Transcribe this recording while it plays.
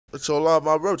It's all on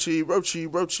my Rochi, Rochi,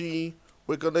 Rochi.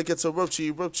 We're gonna get some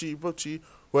Rochi, Rochi, Rochi.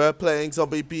 We're playing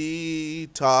zombie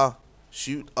beta.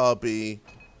 Shoot a bee.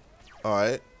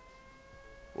 Alright.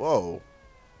 Whoa.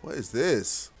 What is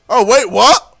this? Oh, wait,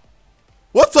 what?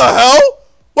 What the hell?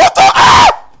 What the?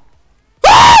 Ah!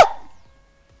 Ah!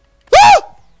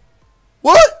 Ah!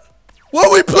 What? What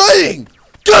are we playing?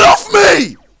 Get off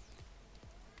me!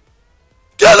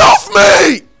 Get off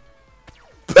me!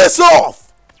 Piss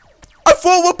off! I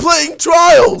thought we're playing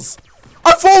Trials!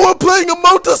 I thought we're playing a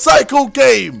motorcycle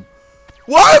game!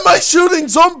 Why am I shooting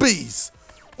zombies?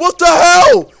 What the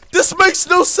hell? This makes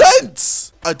no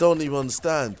sense! I don't even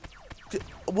understand.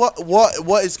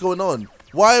 What is going on?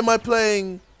 Why am I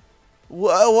playing...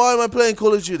 Why am I playing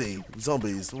Call of Duty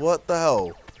zombies? What the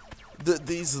hell?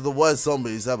 These are the worst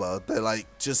zombies ever. They like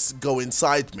just go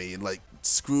inside me and like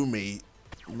screw me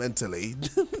mentally.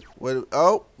 Wait,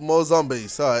 oh, more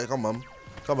zombies. Alright, come on.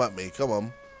 Come at me, come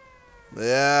on.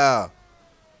 Yeah.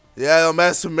 Yeah, don't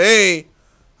mess with me.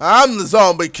 I'm the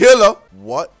zombie killer.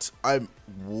 What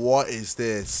is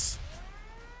this?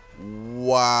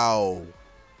 Wow.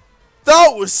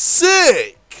 That was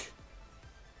sick.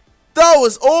 That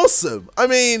was awesome. I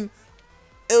mean,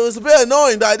 it was a bit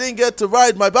annoying that I didn't get to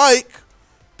ride my bike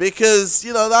because,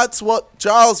 you know, that's what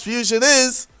Charles Fusion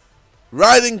is.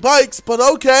 Riding bikes, but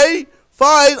okay.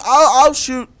 Fine, I'll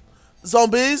shoot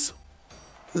zombies.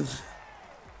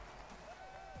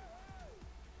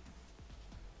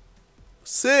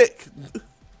 Sick.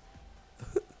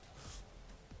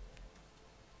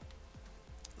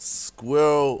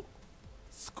 Squirrel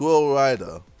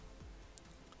rider.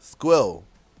 Squirrel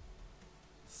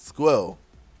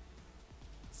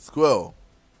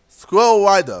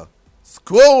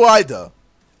rider.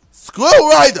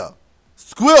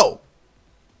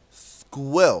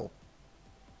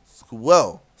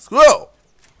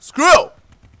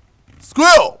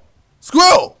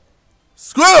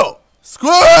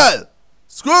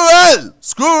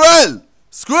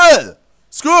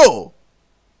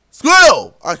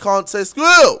 Squirrel! I can't say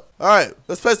squirrel! Alright,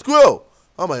 let's play squirrel!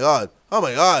 Oh my god, oh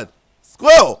my god!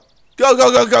 Squirrel! Go,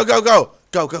 go, go, go, go, go!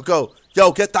 Go, go, go!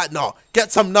 Yo, get that nut!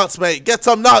 Get some nuts, mate! Get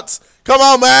some nuts! Come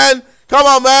on, man! Come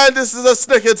on, man! This is a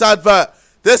Snickers advert!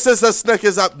 This is a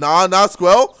Snickers app. Nah,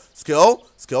 squirrel! Squirrel,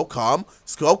 calm!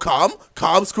 Squirrel, calm!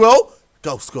 Calm, squirrel!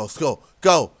 Go, squirrel,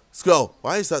 go! Squirrel!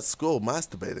 Why is that squirrel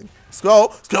masturbating?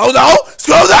 Squirrel! Squirrel, no!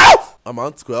 Squirrel, no! Come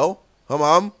on, squirrel! Come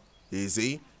on!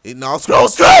 Easy! Now, squirrel!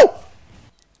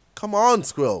 Come on,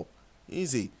 squirrel!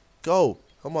 Easy! Go!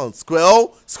 Come on,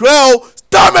 squirrel!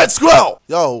 Damn it, squirrel!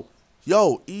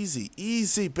 Yo,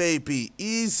 easy, baby,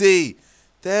 easy.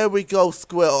 There we go,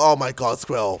 squirrel. Oh my god,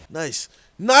 squirrel. Nice.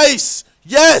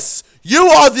 Yes, you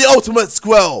are the ultimate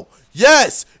squirrel.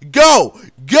 Yes, go.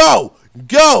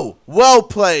 Well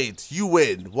played. You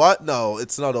win. What? No,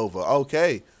 it's not over.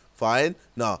 Okay, fine.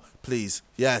 No, please.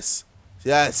 Yes.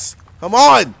 Come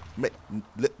on.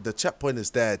 The checkpoint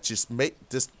is there. Just make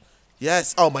this.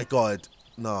 Yes. Oh my god.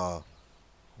 No.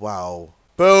 Wow.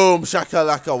 Boom,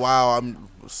 shakalaka, wow, I'm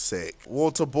sick.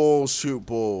 Water ball, shoot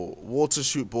ball. Water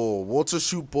shoot ball. Water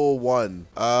shoot ball 1.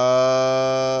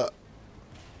 Come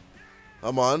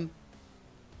on.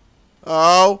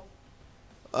 Oh.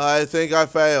 I think I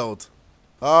failed.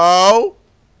 Oh.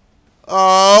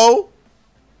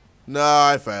 No,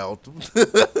 I failed.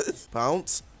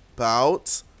 Bounce.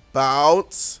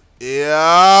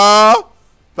 Yeah.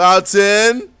 Bounce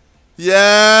in.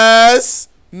 Yes.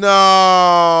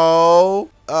 No.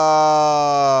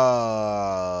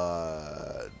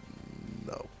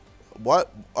 No.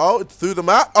 What? Oh, it's through the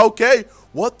map? Okay.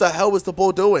 What the hell was the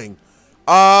ball doing?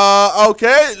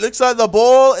 Okay. Looks like the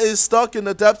ball is stuck in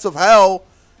the depths of hell.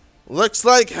 Looks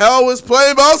like hell is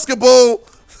playing basketball.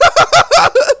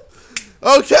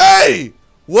 Okay.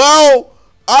 Well,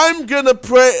 I'm gonna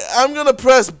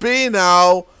press B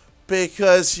now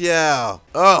because yeah.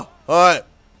 Oh, alright.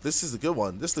 This is a good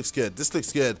one. This looks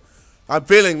good. I'm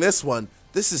feeling this one.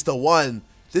 This is the one.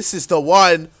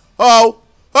 Oh,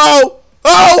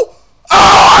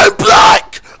 I'm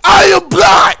black! I am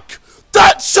black!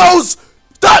 That shows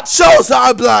that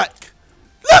I'm black!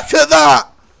 Look at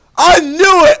that! I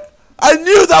knew it! I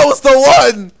knew that was the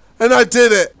one! And I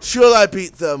did it! Should I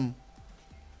beat them?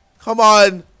 Come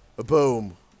on!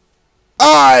 Boom.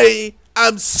 I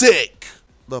am sick!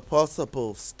 The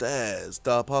possible stairs.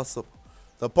 The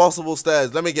possible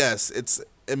stairs. Let me guess. It's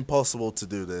impossible to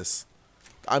do this.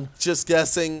 I'm just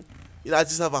guessing. You know, I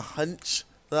just have a hunch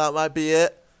that might be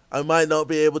it. I might not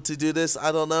be able to do this.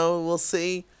 I don't know. We'll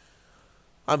see.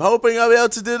 I'm hoping I'll be able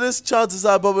to do this. Chances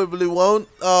are I probably won't.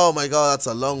 Oh my god, that's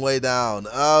a long way down.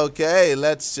 Okay,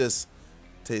 let's just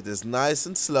take this nice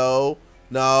and slow.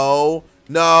 No.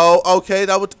 No. Okay,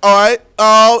 that would... Alright.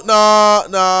 Oh, no.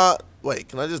 No. Wait,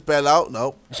 can I just bail out?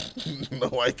 No.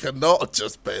 No, I cannot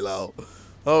just bail out.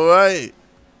 Alright.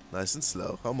 Nice and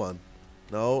slow. Come on.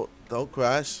 No, don't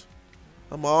crash.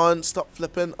 Come on. Stop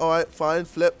flipping. Alright, fine.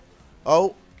 Flip.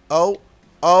 Oh. Oh.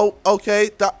 Oh.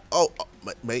 Okay. That... Oh.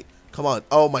 Mate. Come on.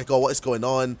 Oh, my God. What is going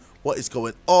on? What is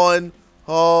going on?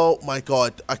 Oh, my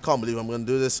God. I can't believe I'm going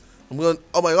to do this. I'm going to...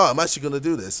 Oh, my God. I'm actually going to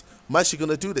do this. I'm actually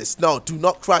going to do this. No, do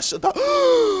not crash.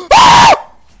 Ah!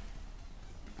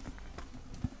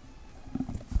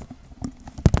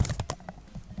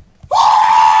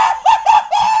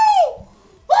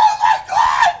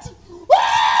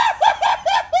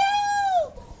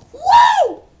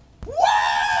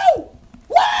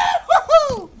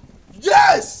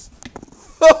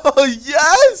 Oh,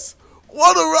 yes!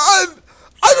 What a run!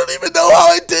 I don't even know how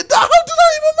I did that. How did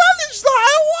I even manage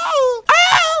that? Wow!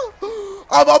 Ow!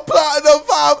 I'm a platinum,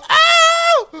 fam!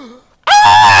 Ow!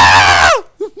 Ow!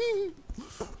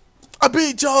 I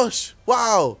beat Josh.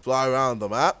 Wow. Fly around the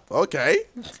map. Okay.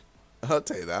 I'll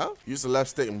take that. Use the left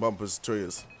stick and bumpers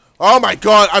triggers. Oh my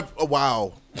God. Oh,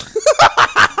 wow.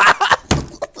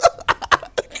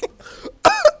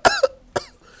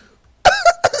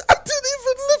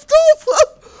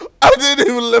 I didn't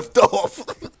even lift off.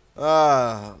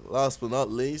 Last but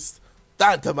not least,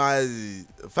 Phantasme.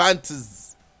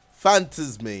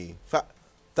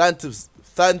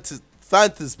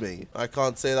 I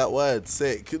can't say that word.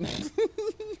 Sick.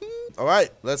 All right,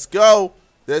 let's go.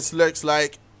 This looks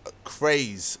like a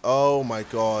craze. Oh my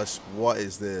gosh, what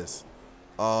is this?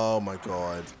 Oh my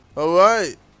God. All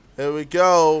right, here we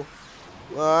go.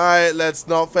 All right, let's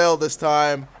not fail this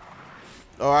time.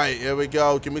 All right, here we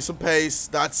go. Give me some pace.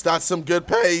 That's some good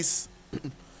pace.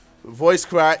 Voice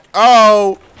crack.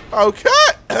 Oh,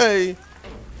 okay.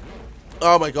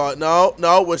 Oh my God,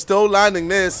 no, we're still landing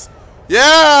this.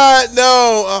 Yeah,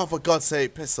 no. Oh, for God's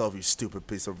sake, piss off, you stupid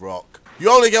piece of rock.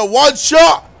 You only get one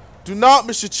shot. Do not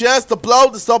miss your chance to blow.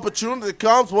 This opportunity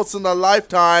comes once in a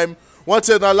lifetime. Once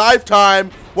in a lifetime.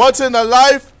 Once in a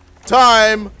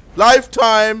lifetime.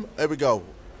 Lifetime. There we go.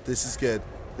 This is good.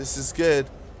 This is good.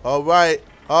 All right.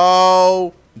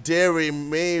 Oh, dearie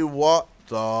me, what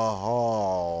the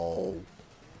hell?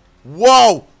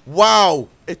 Whoa, wow,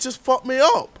 it just fucked me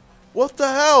up. What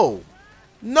the hell?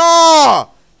 Nah,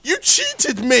 you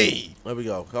cheated me. There we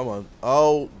go, come on.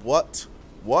 Oh, what?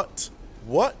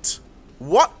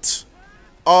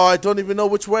 Oh, I don't even know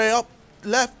which way up.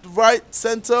 Left, right,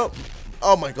 center.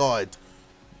 Oh my God.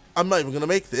 I'm not even gonna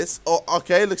make this. Oh,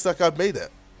 okay, looks like I've made it.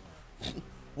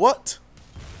 What?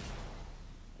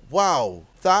 Wow,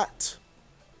 that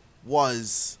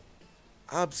was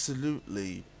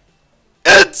absolutely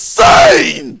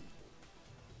insane!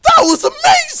 That was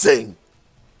amazing!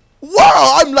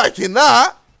 Wow, I'm liking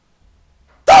that!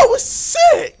 That was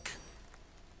sick!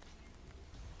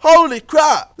 Holy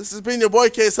crap! This has been your boy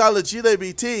K-Salad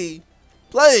GWT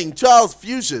playing Charles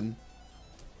Fusion.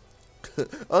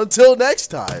 Until next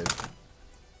time.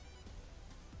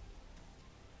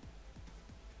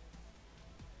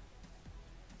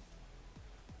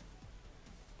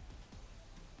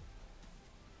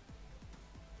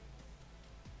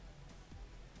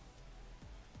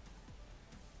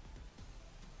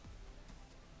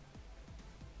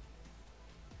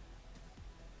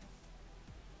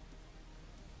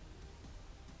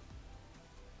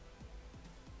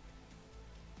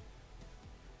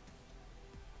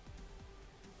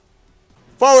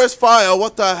 Forest fire,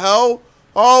 what the hell?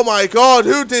 Oh my God,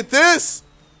 who did this?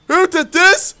 Who did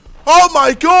this? Oh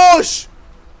my gosh!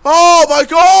 Oh my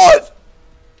God!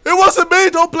 It wasn't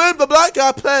me, don't blame the black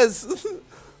guy, please.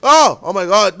 Oh my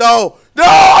God, no! No,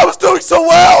 I was doing so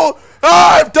well!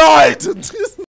 Oh, I've died!